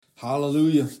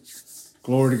Hallelujah.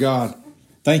 Glory to God.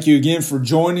 Thank you again for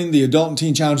joining the Adult and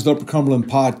Teen Challenge of the Upper Cumberland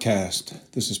podcast.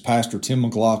 This is Pastor Tim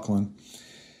McLaughlin.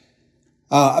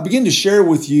 I began to share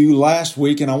with you last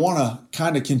week, and I want to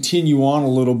kind of continue on a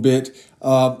little bit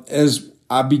as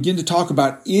I begin to talk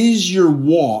about, is your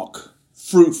walk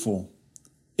fruitful?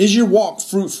 Is your walk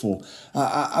fruitful?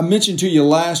 I mentioned to you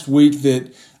last week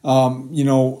that,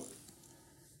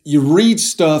 you read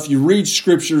stuff, you read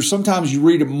scripture, sometimes you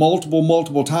read it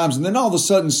multiple times, and then all of a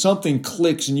sudden something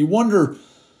clicks and you wonder,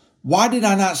 why did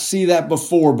I not see that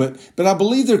before? But I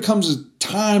believe there comes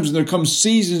times and there comes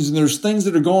seasons and there's things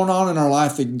that are going on in our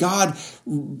life that God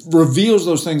reveals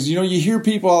those things. You know, you hear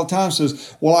people all the time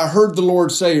says, well, I heard the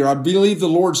Lord say, or I believe the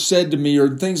Lord said to me,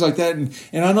 or things like that.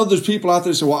 And I know there's people out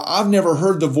there that say, well, I've never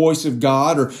heard the voice of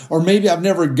God, or maybe I've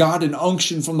never got an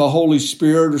unction from the Holy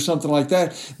Spirit or something like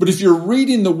that. But if you're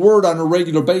reading the Word on a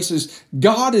regular basis,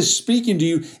 God is speaking to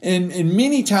you. And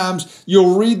many times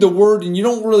you'll read the Word and you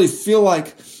don't really feel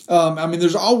like,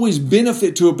 there's always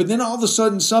benefit to it, but then all of a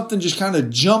sudden something just kind of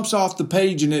jumps off the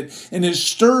page and it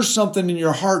stirs something in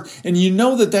your heart, and you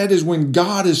know that is when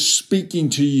God is speaking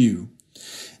to you.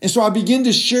 And so I begin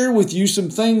to share with you some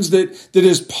things that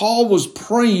as Paul was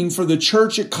praying for the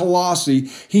church at Colossae,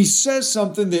 he says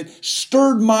something that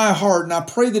stirred my heart, and I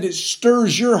pray that it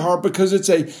stirs your heart because it's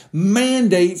a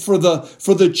mandate for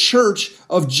the church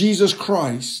of Jesus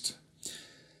Christ.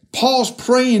 Paul's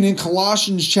praying in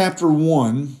Colossians chapter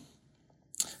 1,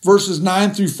 verses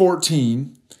 9 through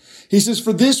 14. He says,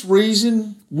 for this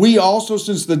reason, we also,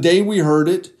 since the day we heard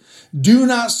it, do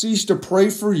not cease to pray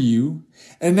for you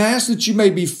and ask that you may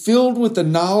be filled with the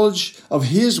knowledge of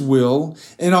His will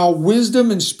and all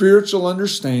wisdom and spiritual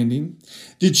understanding,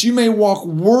 that you may walk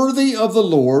worthy of the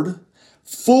Lord,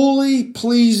 fully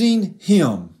pleasing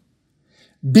Him,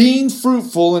 being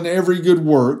fruitful in every good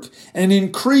work and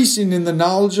increasing in the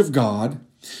knowledge of God,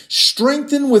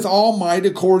 strengthened with all might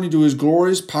according to His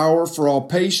glorious power for all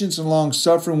patience and long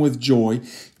suffering with joy,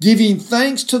 giving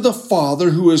thanks to the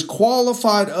Father who has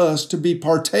qualified us to be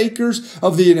partakers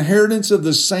of the inheritance of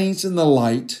the saints in the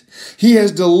light. He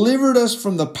has delivered us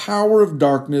from the power of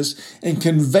darkness and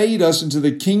conveyed us into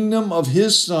the kingdom of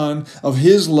His Son, of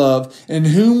His love, in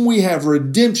whom we have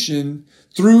redemption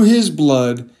through His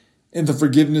blood and the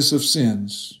forgiveness of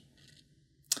sins.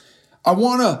 I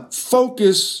want to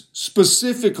focus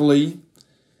specifically,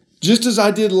 just as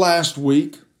I did last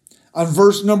week, on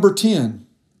verse number 10.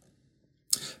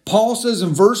 Paul says in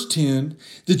verse 10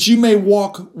 that you may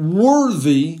walk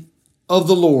worthy of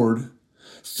the Lord,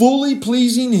 fully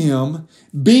pleasing Him,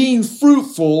 being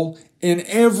fruitful in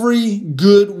every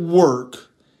good work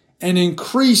and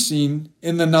increasing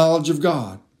in the knowledge of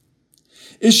God.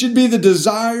 It should be the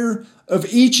desire of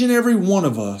each and every one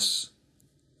of us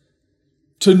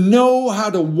to know how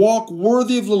to walk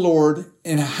worthy of the Lord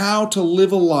and how to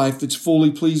live a life that's fully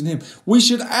pleasing Him. We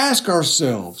should ask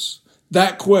ourselves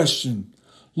that question.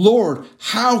 Lord,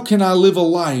 how can I live a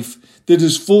life that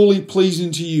is fully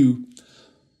pleasing to You?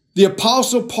 The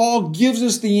Apostle Paul gives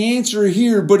us the answer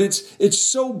here, but it's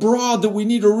so broad that we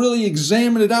need to really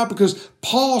examine it out, because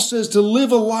Paul says to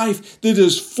live a life that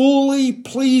is fully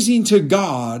pleasing to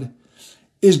God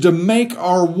is to make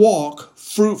our walk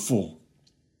fruitful.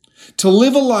 To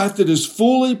live a life that is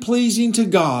fully pleasing to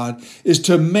God is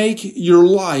to make your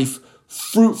life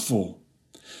fruitful.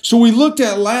 So we looked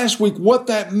at last week what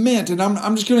that meant, and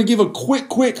I'm just going to give a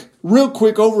real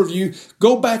quick overview.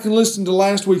 Go back and listen to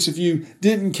last week's if you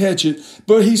didn't catch it.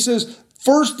 But he says,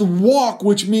 first, the walk,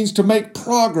 which means to make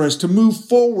progress, to move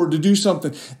forward, to do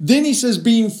something. Then he says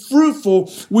being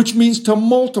fruitful, which means to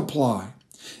multiply.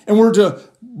 And we're to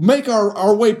make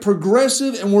our way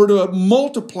progressive, and we're to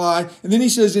multiply. And then he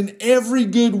says in every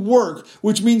good work,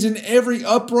 which means in every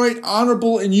upright,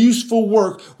 honorable, and useful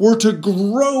work, we're to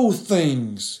grow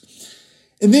things.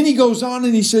 And then he goes on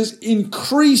and he says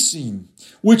increasing,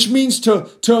 which means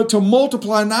to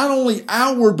multiply not only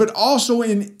outward, but also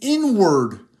in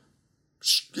inward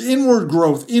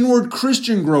growth, inward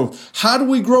Christian growth. How do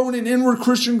we grow in an inward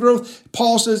Christian growth?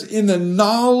 Paul says in the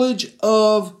knowledge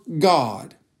of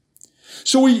God.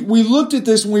 So we looked at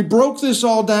this and we broke this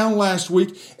all down last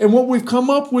week. And what we've come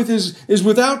up with is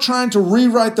without trying to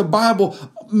rewrite the Bible,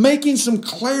 making some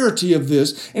clarity of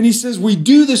this. And he says we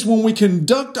do this when we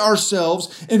conduct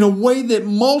ourselves in a way that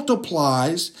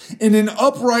multiplies in an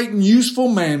upright and useful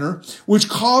manner, which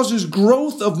causes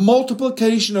growth of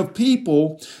multiplication of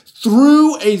people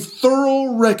through a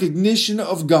thorough recognition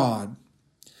of God.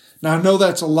 Now, I know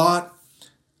that's a lot.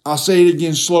 I'll say it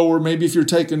again slower, maybe if you're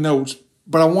taking notes,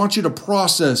 but I want you to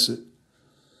process it.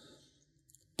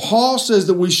 Paul says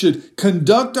that we should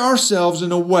conduct ourselves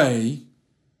in a way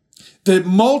that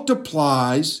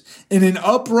multiplies in an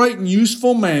upright and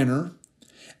useful manner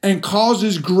and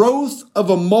causes growth of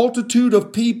a multitude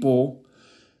of people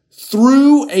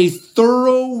through a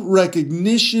thorough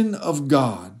recognition of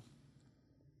God.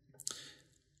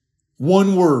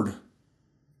 One word: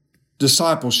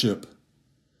 discipleship.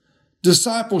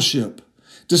 Discipleship.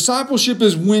 Discipleship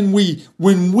is when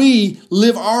we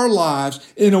live our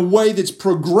lives in a way that's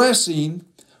progressing,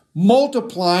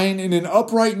 multiplying in an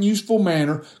upright and useful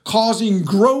manner, causing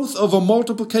growth of a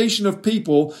multiplication of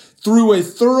people through a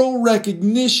thorough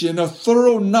recognition, a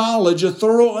thorough knowledge, a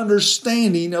thorough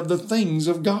understanding of the things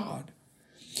of God.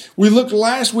 We looked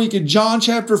last week at John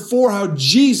chapter 4, how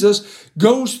Jesus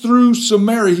goes through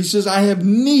Samaria. He says, I have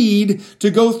need to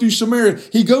go through Samaria.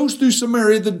 He goes through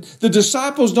Samaria. The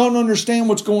disciples don't understand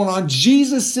what's going on.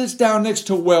 Jesus sits down next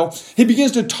to a well. He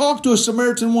begins to talk to a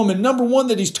Samaritan woman. Number one,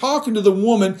 that he's talking to the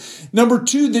woman. Number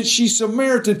two, that she's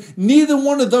Samaritan. Neither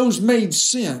one of those made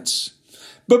sense.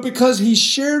 But because he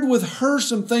shared with her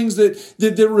some things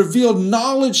that revealed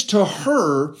knowledge to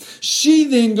her, she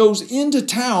then goes into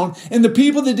town, and the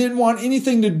people that didn't want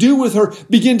anything to do with her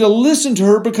begin to listen to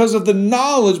her because of the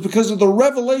knowledge, because of the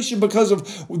revelation, because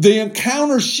of the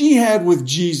encounter she had with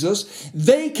Jesus.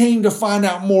 They came to find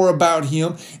out more about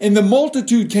him, and the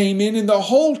multitude came in, and the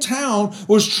whole town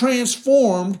was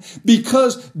transformed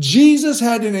because Jesus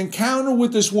had an encounter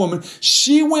with this woman.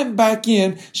 She went back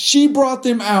in, she brought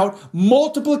them out,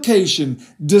 multiplication,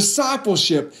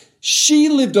 discipleship. She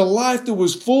lived a life that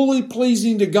was fully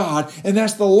pleasing to God, and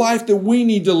that's the life that we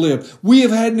need to live. We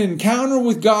have had an encounter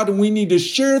with God, and we need to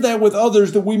share that with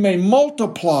others that we may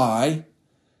multiply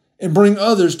and bring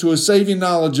others to a saving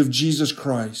knowledge of Jesus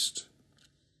Christ.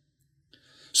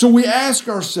 So we ask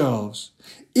ourselves,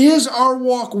 is our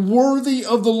walk worthy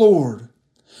of the Lord?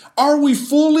 Are we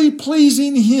fully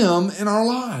pleasing him in our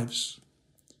lives?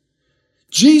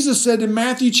 Jesus said in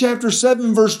Matthew chapter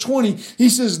 7, verse 20, he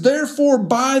says, therefore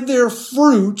by their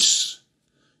fruits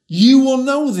you will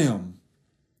know them.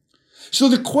 So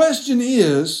the question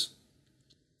is,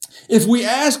 if we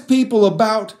ask people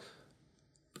about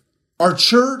our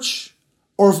church,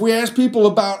 or if we ask people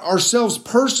about ourselves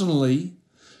personally,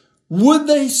 would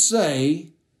they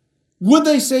say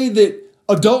that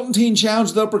Adult and Teen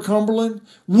Challenge of Upper Cumberland,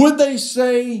 would they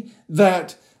say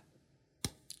that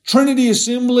Trinity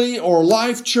Assembly or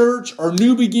Life Church or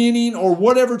New Beginning or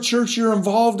whatever church you're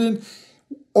involved in,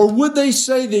 or would they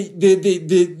say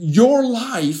that your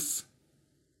life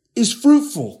is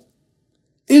fruitful?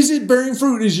 Is it bearing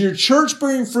fruit? Is your church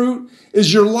bearing fruit?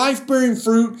 Is your life bearing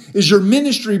fruit? Is your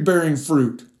ministry bearing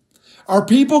fruit? Are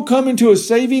people coming to a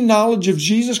saving knowledge of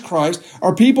Jesus Christ?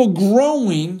 Are people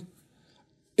growing?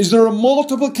 Is there a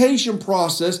multiplication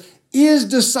process? Is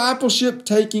discipleship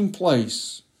taking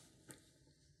place?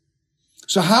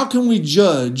 So how can we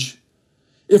judge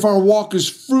if our walk is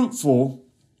fruitful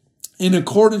in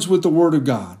accordance with the Word of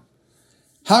God?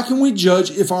 How can we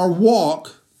judge if our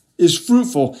walk is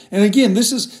fruitful? And again,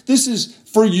 this is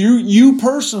for you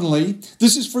personally.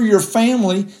 This is for your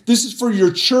family. This is for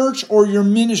your church or your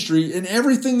ministry. And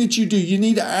everything that you do, you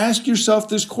need to ask yourself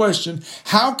this question: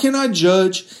 how can I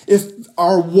judge if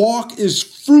our walk is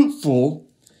fruitful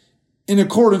in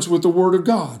accordance with the Word of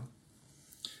God?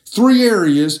 3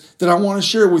 areas that I want to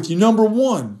share with you. Number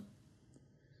one,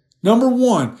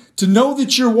 to know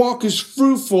that your walk is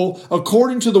fruitful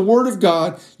according to the Word of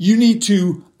God, you need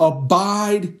to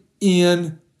abide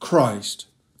in Christ.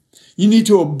 You need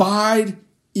to abide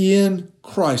in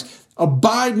Christ.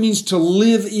 Abide means to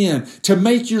live in, to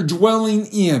make your dwelling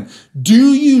in.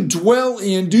 Do you dwell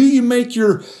in? Do you make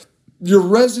your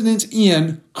residence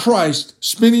in Christ,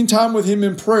 spending time with him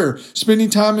in prayer,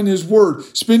 spending time in his word,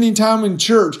 spending time in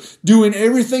church, doing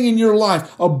everything in your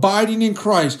life, abiding in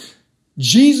Christ?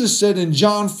 Jesus said in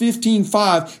John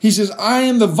 15:5, he says, I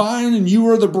am the vine and you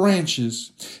are the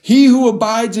branches. He who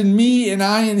abides in me and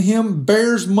I in him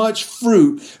bears much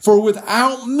fruit, for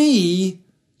without me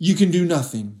you can do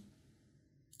nothing.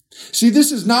 See,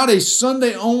 this is not a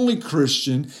Sunday-only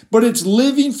Christian, but it's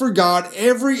living for God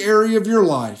every area of your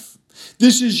life.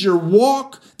 This is your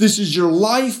walk. This is your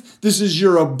life. This is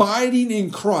your abiding in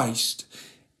Christ.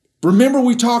 Remember,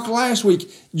 we talked last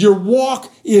week. Your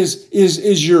walk is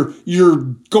you're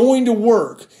going to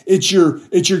work. It's your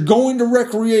going to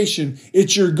recreation.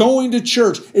 It's your going to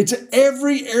church. It's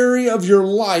every area of your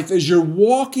life. As you're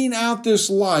walking out this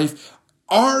life,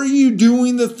 are you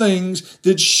doing the things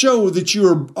that show that you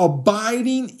are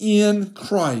abiding in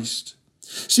Christ?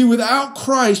 See, without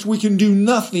Christ, we can do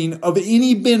nothing of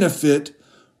any benefit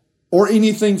or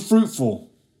anything fruitful.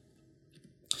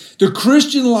 The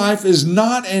Christian life is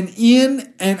not an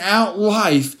in and out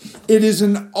life. It is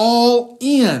an all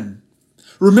in.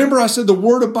 Remember, I said the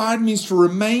word abide means to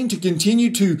remain, to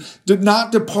continue, to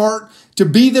not depart, to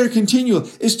be there continually.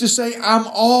 It's to say, I'm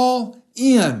all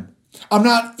in. I'm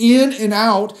not in and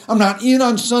out. I'm not in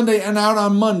on Sunday and out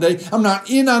on Monday. I'm not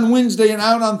in on Wednesday and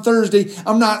out on Thursday.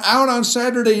 I'm not out on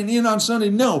Saturday and in on Sunday.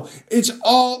 No, it's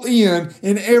all in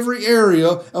every area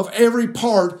of every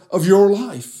part of your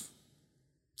life.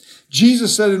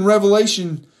 Jesus said in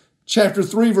Revelation chapter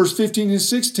 3, verse 15 and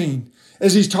 16,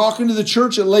 as he's talking to the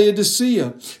church at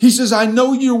Laodicea, he says, I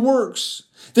know your works,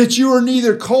 that you are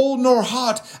neither cold nor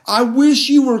hot. I wish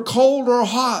you were cold or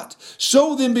hot.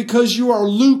 So then, because you are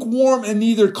lukewarm and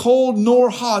neither cold nor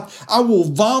hot, I will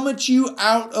vomit you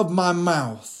out of my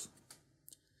mouth.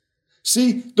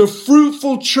 See, the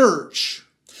fruitful church,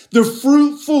 the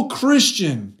fruitful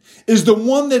Christian is the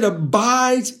one that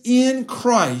abides in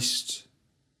Christ.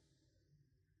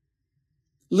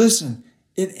 Listen,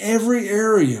 in every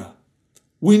area,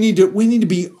 we need to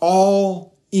be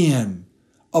all in,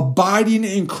 abiding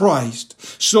in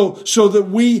Christ, so that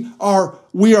we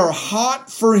are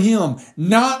hot for Him,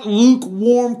 not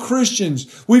lukewarm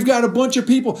Christians. We've got a bunch of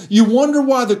people. You wonder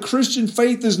why the Christian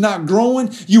faith is not growing.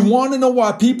 You want to know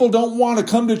why people don't want to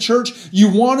come to church. You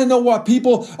want to know why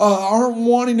people aren't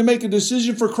wanting to make a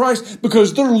decision for Christ,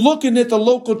 because they're looking at the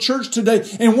local church today,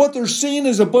 and what they're seeing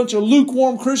is a bunch of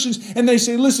lukewarm Christians, and they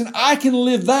say, listen, I can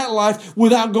live that life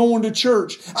without going to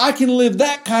church. I can live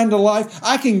that kind of life.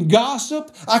 I can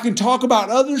gossip. I can talk about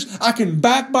others. I can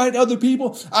backbite other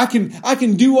people. I can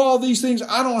do all these things.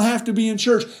 I don't have to be in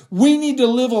church. We need to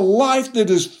live a life that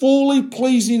is fully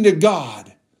pleasing to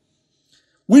God.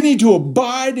 We need to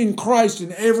abide in Christ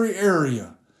in every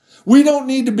area. We don't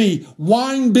need to be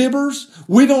wine bibbers.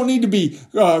 We don't need to be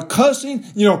cussing,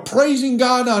 praising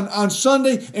God on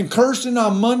Sunday and cursing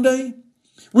on Monday.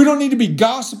 We don't need to be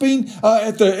gossiping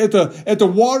at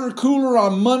the water cooler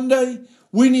on Monday.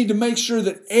 We need to make sure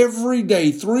that every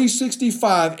day,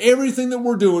 365, everything that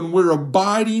we're doing, we're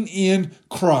abiding in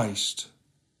Christ.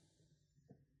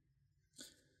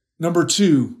 Number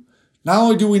 2, not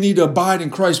only do we need to abide in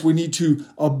Christ, we need to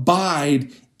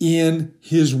abide in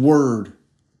His Word.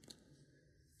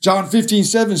 John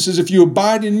 15:7 says, if you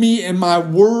abide in me and my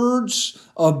words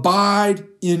abide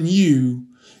in you,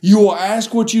 you will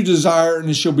ask what you desire and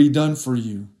it shall be done for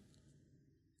you.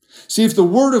 See, if the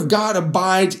Word of God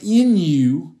abides in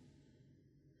you,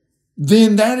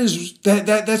 then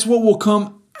that's what will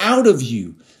come out of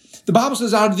you. The Bible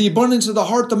says, out of the abundance of the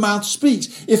heart, the mouth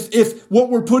speaks. If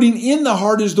what we're putting in the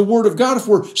heart is the Word of God, if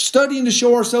we're studying to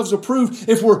show ourselves approved,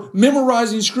 if we're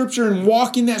memorizing Scripture and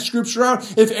walking that Scripture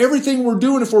out, if everything we're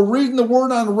doing, if we're reading the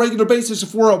Word on a regular basis,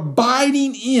 if we're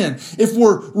abiding in, if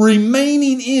we're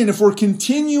remaining in, if we're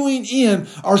continuing in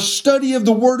our study of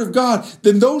the Word of God,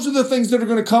 then those are the things that are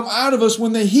going to come out of us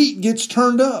when the heat gets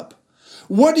turned up.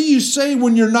 What do you say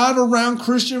when you're not around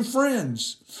Christian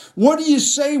friends? What do you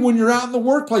say when you're out in the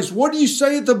workplace? What do you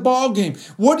say at the ball game?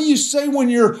 What do you say when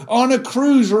you're on a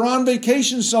cruise or on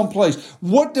vacation someplace?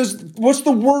 What's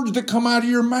the words that come out of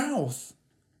your mouth?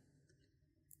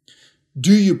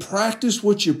 Do you practice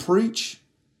what you preach?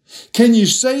 Can you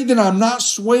say that I'm not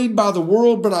swayed by the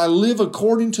world, but I live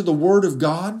according to the Word of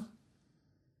God?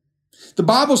 The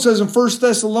Bible says in 1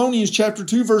 Thessalonians chapter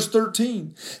 2, verse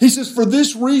 13, he says, for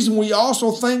this reason we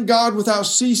also thank God without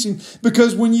ceasing,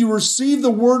 because when you received the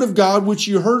word of God, which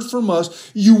you heard from us,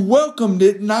 you welcomed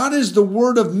it not as the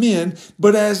word of men,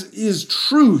 but as is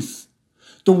truth.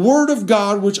 The word of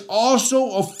God, which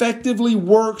also effectively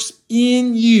works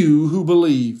in you who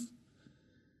believe.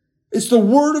 It's the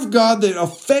word of God that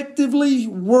effectively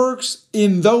works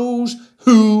in those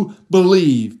who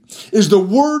believe. Is the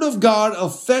word of God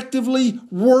effectively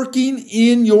working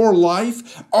in your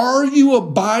life? Are you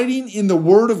abiding in the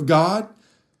word of God?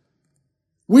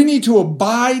 We need to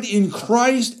abide in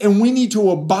Christ and we need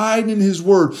to abide in His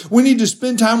Word. We need to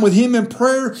spend time with Him in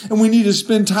prayer and we need to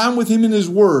spend time with Him in His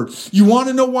Word. You want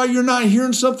to know why you're not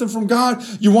hearing something from God?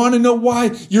 You want to know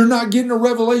why you're not getting a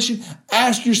revelation?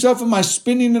 Ask yourself, am I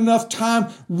spending enough time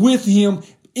with Him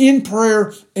in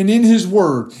prayer and in His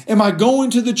Word? Am I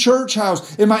going to the church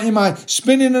house? Am I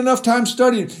spending enough time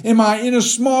studying? Am I in a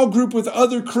small group with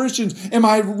other Christians? Am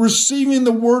I receiving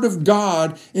the Word of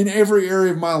God in every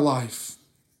area of my life?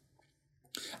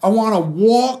 I want to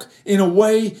walk in a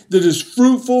way that is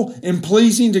fruitful and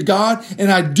pleasing to God.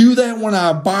 And I do that when I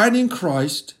abide in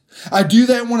Christ. I do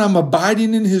that when I'm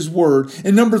abiding in His Word.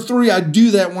 And number 3, I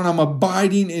do that when I'm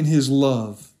abiding in His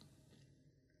love.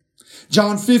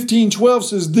 John 15:12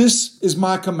 says, this is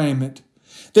my commandment,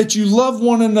 that you love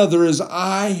one another as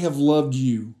I have loved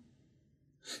you.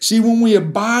 See, when we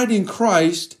abide in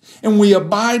Christ and we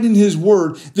abide in His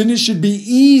Word, then it should be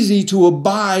easy to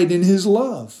abide in His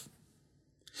love.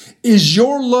 Is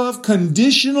your love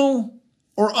conditional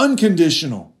or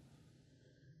unconditional?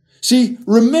 See,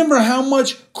 remember how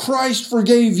much Christ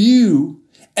forgave you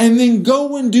and then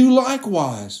go and do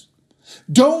likewise.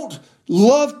 Don't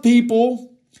love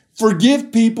people,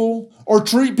 forgive people, or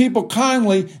treat people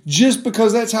kindly just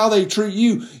because that's how they treat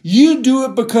you. You do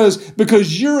it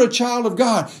because you're a child of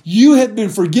God. You have been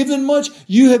forgiven much.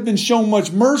 You have been shown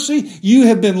much mercy. You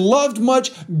have been loved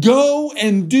much. Go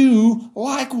and do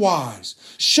likewise.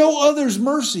 Show others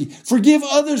mercy. Forgive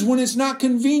others when it's not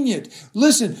convenient.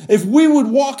 Listen, if we would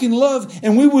walk in love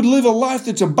and we would live a life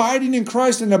that's abiding in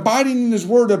Christ and abiding in His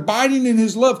Word, abiding in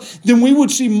His love, then we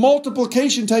would see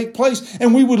multiplication take place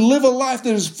and we would live a life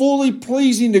that is fully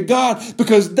pleasing to God,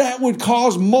 because that would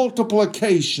cause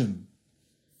multiplication.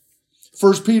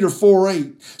 1 Peter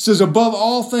 4:8 says, above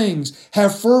all things,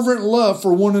 have fervent love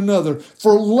for one another,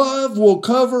 for love will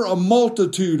cover a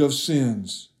multitude of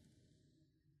sins.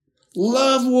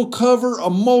 Love will cover a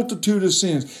multitude of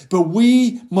sins, but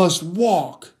we must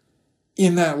walk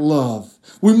in that love.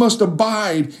 We must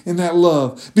abide in that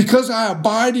love. Because I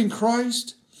abide in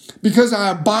Christ, because I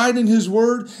abide in His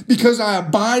Word, because I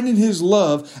abide in His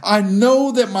love, I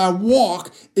know that my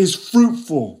walk is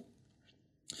fruitful.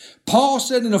 Paul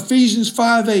said in Ephesians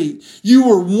 5:8, you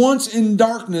were once in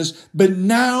darkness, but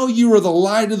now you are the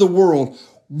light of the world.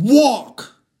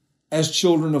 Walk as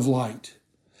children of light.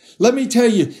 Let me tell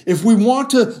you, if we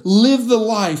want to live the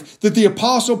life that the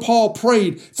Apostle Paul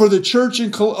prayed for the church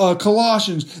in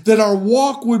Colossians, that our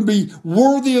walk would be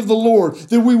worthy of the Lord,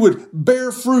 that we would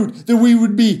bear fruit, that we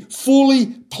would be fully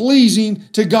pleasing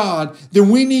to God, then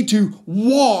we need to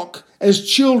walk as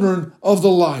children of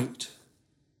the light.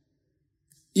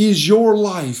 Is your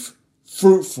life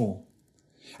fruitful?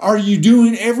 Are you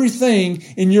doing everything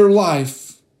in your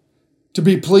life to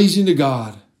be pleasing to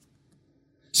God?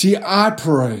 See, I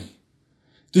pray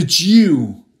that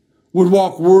you would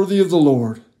walk worthy of the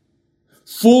Lord,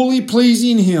 fully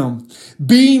pleasing Him,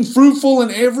 being fruitful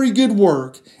in every good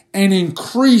work, and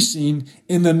increasing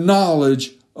in the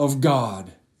knowledge of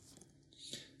God.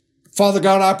 Father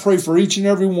God, I pray for each and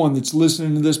every one that's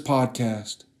listening to this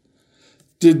podcast.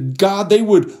 That God, they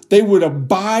would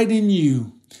abide in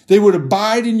you. They would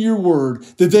abide in your word,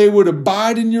 that they would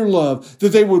abide in your love, that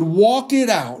they would walk it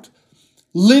out,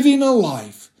 living a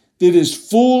life that is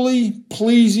fully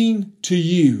pleasing to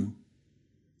you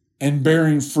and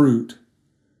bearing fruit,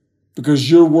 because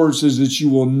your word says that you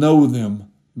will know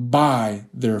them by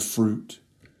their fruit.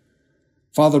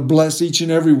 Father, bless each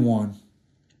and every one.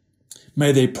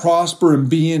 May they prosper and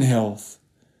be in health.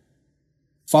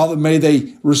 Father, may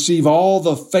they receive all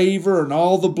the favor and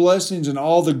all the blessings and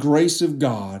all the grace of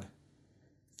God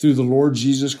through the Lord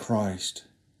Jesus Christ.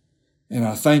 And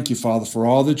I thank you, Father, for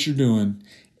all that you're doing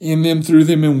in them, through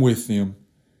them, and with them.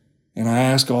 And I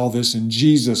ask all this in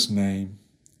Jesus' name.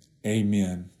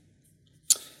 Amen.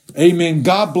 Amen.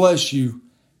 God bless you.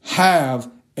 Have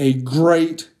a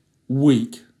great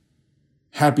week.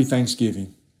 Happy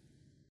Thanksgiving.